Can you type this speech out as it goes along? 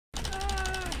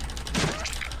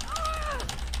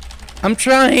I'm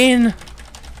trying.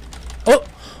 Oh.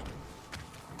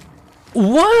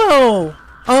 Whoa.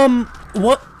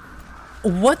 What?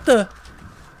 What the?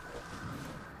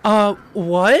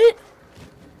 What?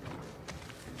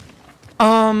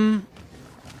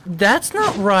 That's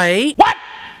not right. What?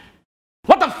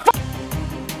 What the fuck?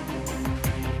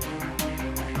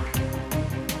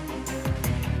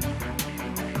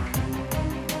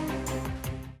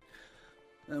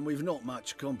 And we've not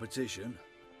much competition.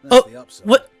 That's the upside.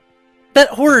 What? That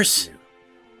horse.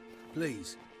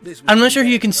 Please. I'm not sure if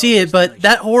you can see it, but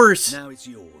that horse. Now it's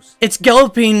yours. It's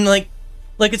galloping like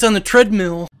it's on the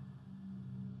treadmill.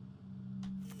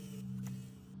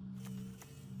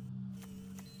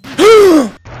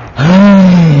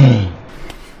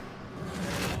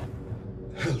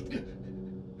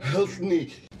 Help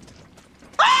me.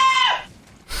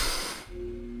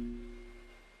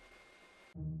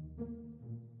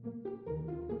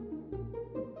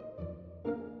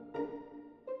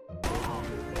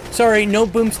 Sorry, no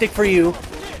boomstick for you.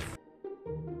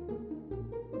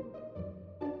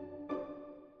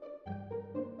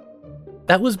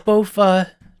 That was both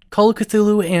Call of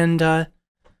Cthulhu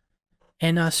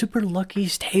and Super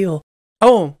Lucky's Tale.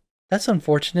 Oh, that's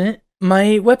unfortunate.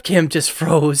 My webcam just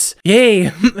froze.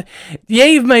 Yay!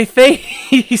 Yay, my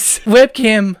face!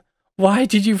 Webcam, why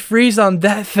did you freeze on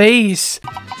that face?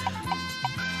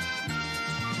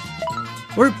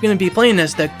 We're gonna be playing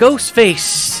as the Ghost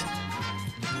Face.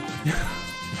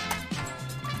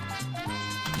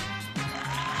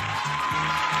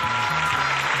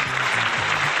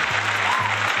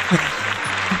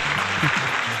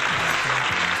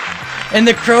 And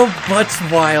the crow butts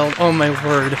wild. Oh my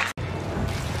word.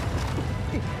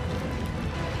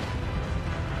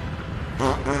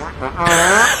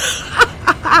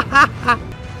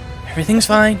 Everything's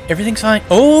fine. Everything's fine.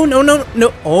 Oh, no, no,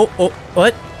 no. Oh,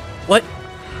 what? What?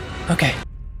 Okay.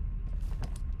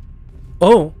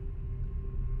 Oh.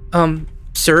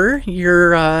 Sir,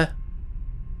 your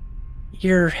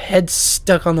head's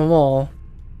stuck on the wall.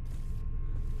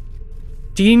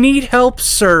 Do you need help,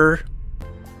 sir?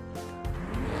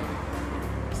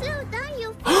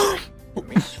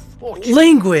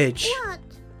 Language! What?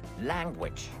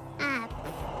 Language.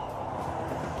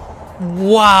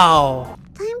 Wow!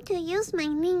 Time to use my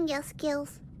ninja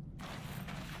skills.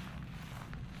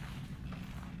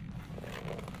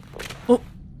 Oh.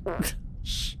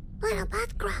 Shh! Little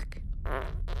butt crack.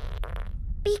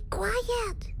 Be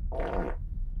quiet.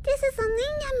 This is a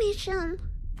ninja mission.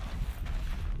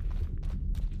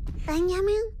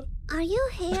 Benjamin, are you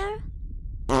here?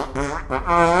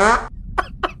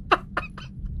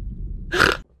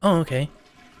 Oh, okay.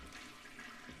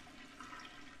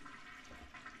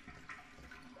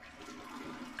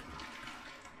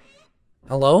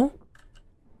 Hello?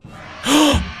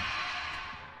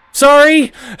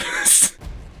 Sorry!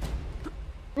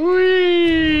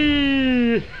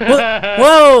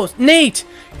 Whoa! Nate!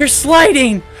 You're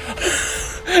sliding!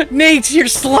 Nate, you're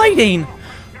sliding!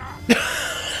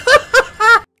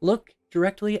 Look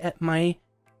directly at my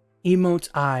emote's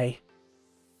eye.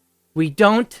 We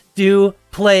don't do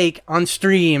Plague on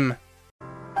stream.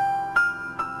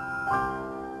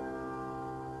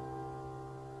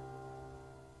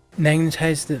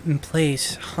 Magnetized it in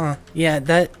place, huh? Yeah,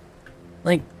 that,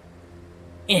 like,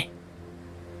 eh.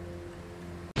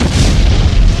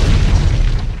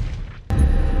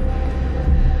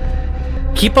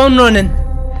 Keep on running.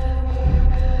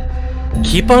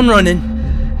 Keep on running.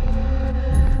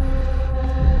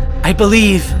 I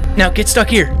believe. Now get stuck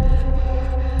here.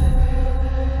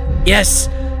 Yes!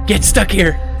 Get stuck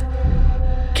here!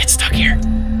 Get stuck here!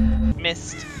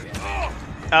 Missed.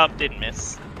 Oh, didn't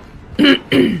miss.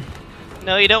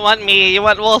 No, you don't want me, you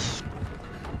want Wolf.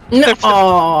 No!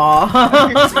 Oh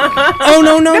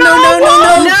no no no no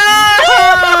no no!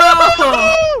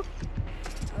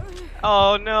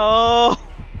 Oh no!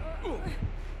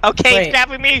 Okay, Wait. he's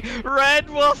grabbing me!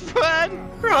 Run, Wolf, run!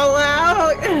 Roll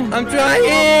out! I'm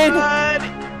trying! Run!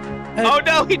 Oh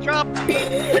no, he dropped me!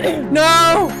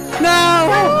 No! No!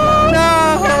 No!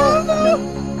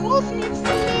 Wolf needs to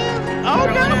live! Oh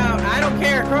Crawl no! out. I don't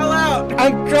care. Crawl out.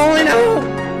 I'm crawling out!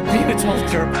 Beautiful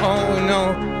jerk. Oh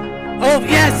no. Oh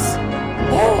yes!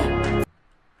 Oh!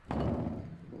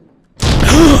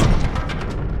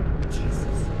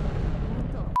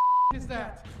 What is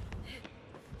that?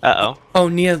 Uh-oh. Oh,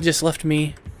 Nia just left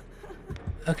me.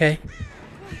 Okay.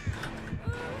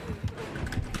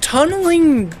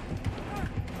 Tunneling!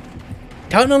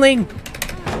 Tunneling!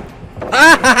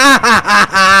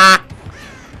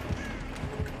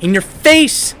 In your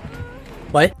face!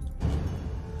 What?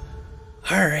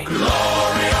 Alright.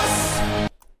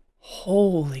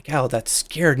 Holy cow, that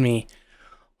scared me.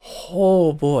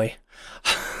 Oh boy.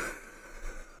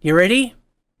 You ready?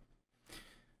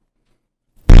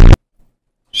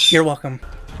 You're welcome.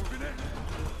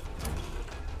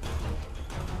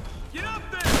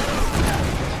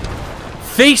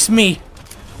 Face me!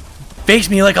 Face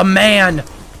me like a man!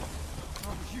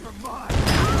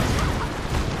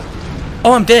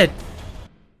 Oh, I'm dead.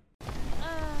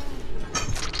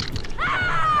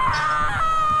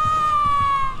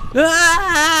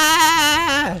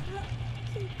 Ah!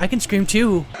 I can scream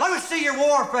too. Let me see your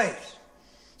war face.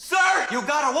 Sir, you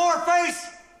got a war face?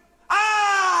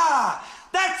 Ah!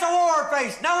 That's a war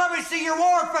face. Now let me see your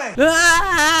war face.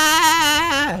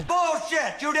 Ah!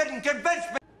 Bullshit. You didn't convince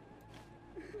me.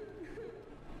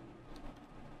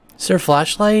 Is there a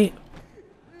flashlight?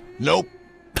 Nope.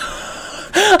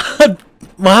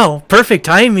 Wow, perfect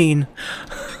timing.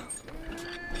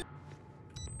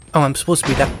 Oh, I'm supposed to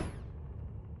be that.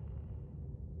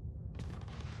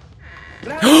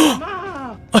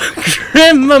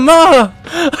 Grandmama!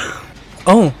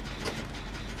 Oh.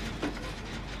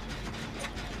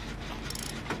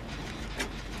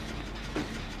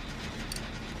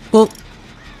 Well,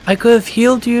 I could have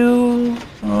healed you.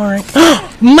 Alright.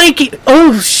 Mikey!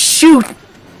 Oh, shoot!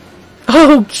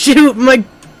 Oh, shoot!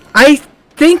 I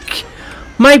think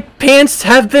my pants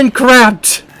have been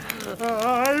crapped!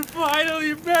 I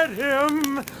finally met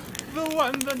him! The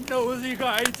one the nosy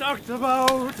guy talked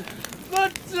about!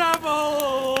 The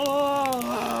devil!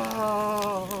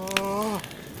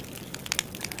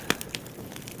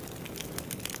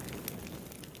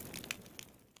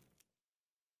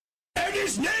 And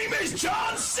his name is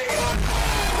John Cena!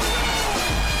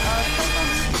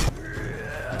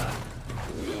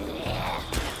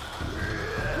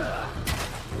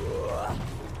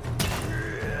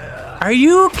 Are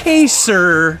you okay,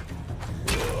 sir?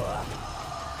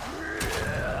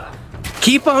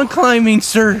 Keep on climbing,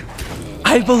 sir.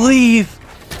 I believe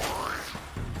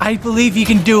you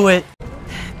can do it.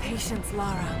 Patience,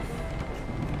 Lara.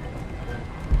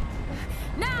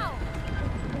 Now!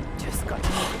 Just got to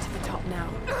make it to the top now.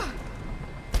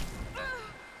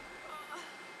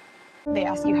 They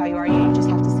ask you how you are, you just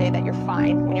have to say that you're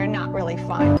fine when you're not really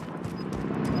fine.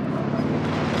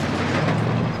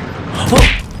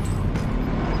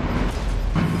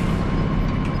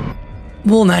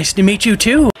 Well, nice to meet you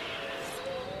too.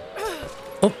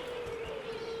 Oh,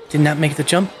 did not make the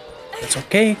jump. That's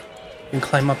okay. You can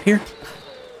climb up here.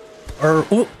 Or,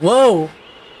 oh, whoa.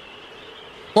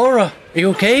 Laura, are you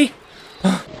okay?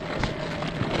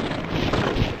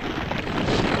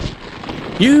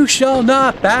 You shall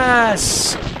not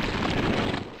pass.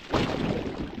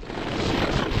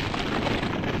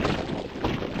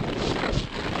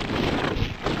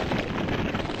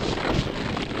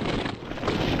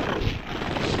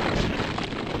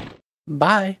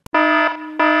 Bye.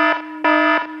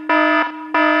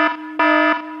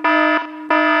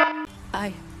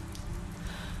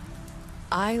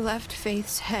 I left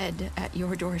Faith's head at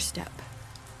your doorstep.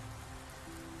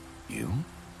 You?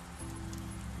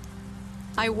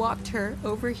 I walked her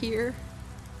over here,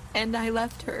 and I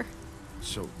left her.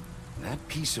 So, that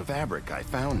piece of fabric I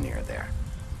found near there,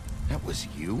 that was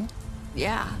you?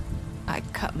 Yeah, I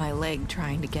cut my leg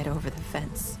trying to get over the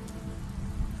fence.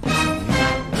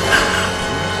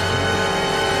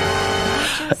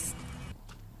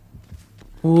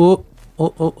 Oh,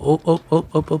 oh, oh, oh, oh, oh,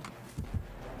 oh, oh.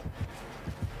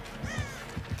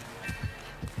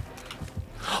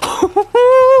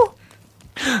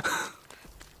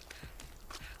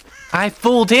 I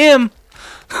fooled him.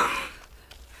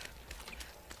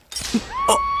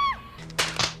 Oh.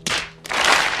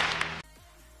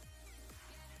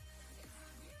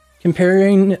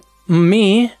 Comparing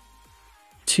me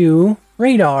to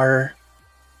Radar.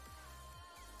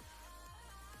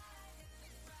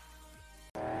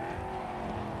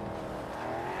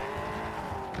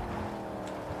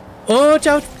 Oh,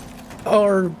 ciao.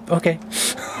 Or, okay.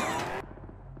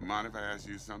 Mind if I ask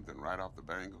you something right off the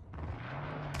bangle?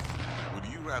 Would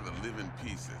you rather live in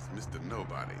pieces, Mr.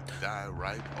 Nobody, die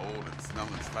ripe, old, and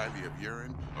smelling slightly of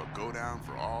urine, or go down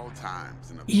for all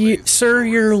times in a place Sir,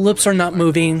 your lips are not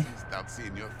moving. without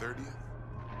seeing your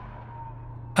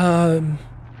 30th?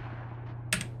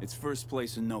 It's first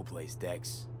place or no place,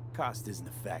 Dex. Cost isn't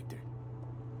a factor.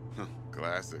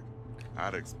 Classic.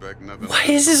 I'd expect nothing. Why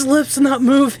is his lips not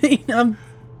moving?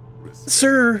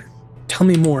 Sir, tell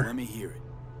me more. Let me hear it.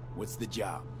 What's the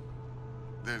job?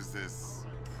 There's this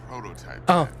prototype.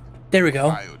 Oh, there we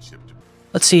go. Biochip.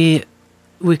 Let's see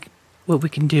what we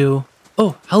can do.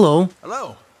 Oh, hello.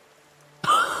 Hello.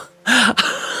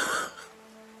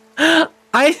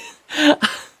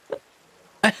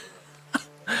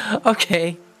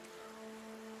 Okay.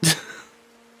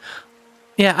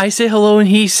 Yeah, I said hello and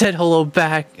he said hello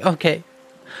back. Okay.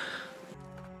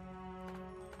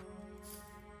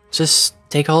 Just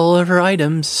take all of her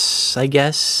items, I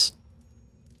guess.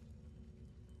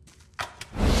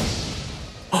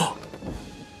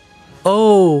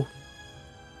 Oh.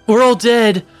 We're all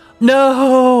dead.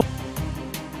 No.